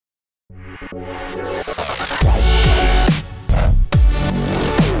Okay,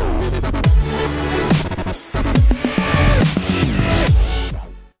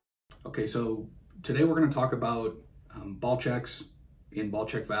 so today we're going to talk about ball checks in ball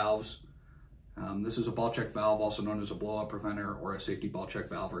check valves. This is a ball check valve, also known as a blowout preventer or a safety ball check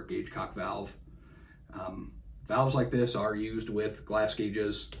valve or a gauge cock valve. Valves like this are used with glass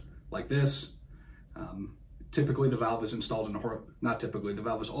gauges like this. Typically the valve is installed in the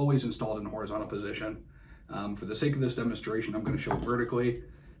valve is always installed in a horizontal position. For the sake of this demonstration, I'm going to show it vertically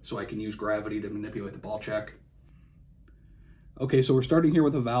so I can use gravity to manipulate the ball check. Okay, so we're starting here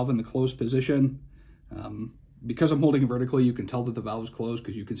with a valve in the closed position. Because I'm holding it vertically, you can tell that the valve is closed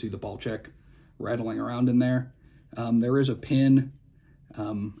because you can see the ball check rattling around in there. There is a pin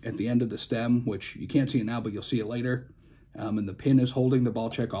at the end of the stem, which you can't see it now, but you'll see it later. And the pin is holding the ball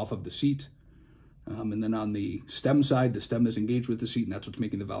check off of the seat. And then on the stem side, the stem is engaged with the seat, and that's what's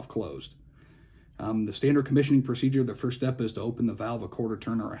making the valve closed. The standard commissioning procedure, the first step is to open the valve a quarter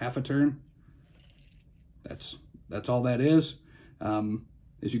turn or a half a turn. That's all that is.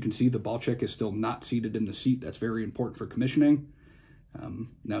 As you can see, the ball check is still not seated in the seat. That's very important for commissioning.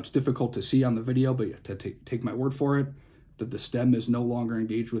 Now it's difficult to see on the video, but you have to take my word for it, that the stem is no longer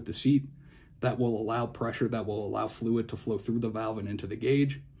engaged with the seat. That will allow pressure, that will allow fluid to flow through the valve and into the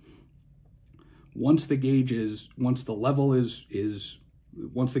gauge. Once the gauge is filled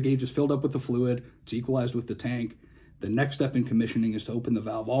up with the fluid, it's equalized with the tank, the next step in commissioning is to open the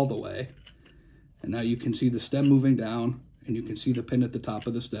valve all the way. And now you can see the stem moving down, and you can see the pin at the top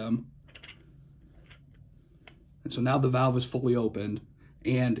of the stem. And so now the valve is fully opened,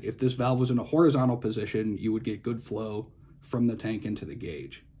 and if this valve was in a horizontal position, you would get good flow from the tank into the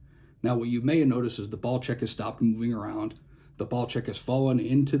gauge. Now what you may have noticed is the ball check has stopped moving around. The ball check has fallen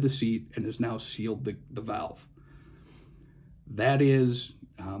into the seat and has now sealed the valve. That is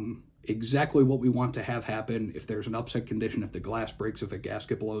exactly what we want to have happen if there's an upset condition, if the glass breaks, if a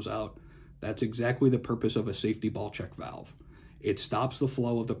gasket blows out. That's exactly the purpose of a safety ball check valve. It stops the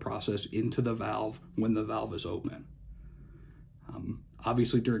flow of the process into the valve when the valve is open.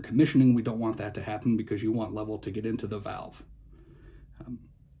 Obviously during commissioning, we don't want that to happen because you want level to get into the valve.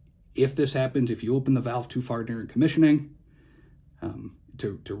 If this happens, if you open the valve too far during commissioning,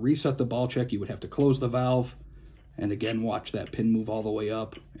 to reset the ball check, you would have to close the valve and again watch that pin move all the way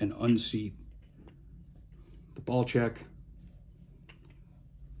up and unseat the ball check,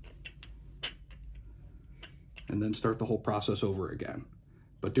 and then start the whole process over again.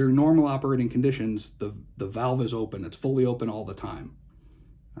 But during normal operating conditions, the valve is open. It's fully open all the time.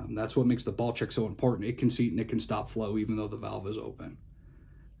 That's what makes the ball check so important. It can seat and it can stop flow even though the valve is open.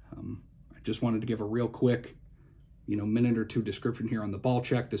 I just wanted to give a real quick, minute or two description here on the ball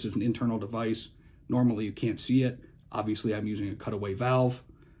check. This is an internal device. Normally you can't see it. Obviously I'm using a cutaway valve.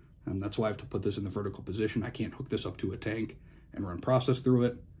 That's why I have to put this in the vertical position. I can't hook this up to a tank and run process through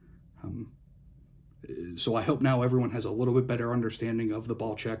it. So I hope now everyone has a little bit better understanding of the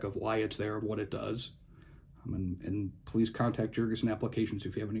ball check, of why it's there, of what it does. And please contact Jerguson Applications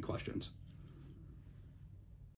if you have any questions.